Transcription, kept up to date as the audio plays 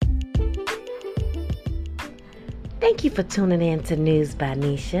Thank you for tuning in to News by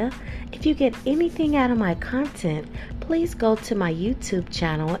Nisha. If you get anything out of my content, please go to my YouTube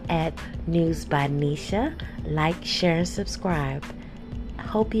channel at News by Nisha. Like, share, and subscribe. I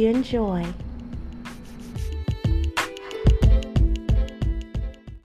hope you enjoy.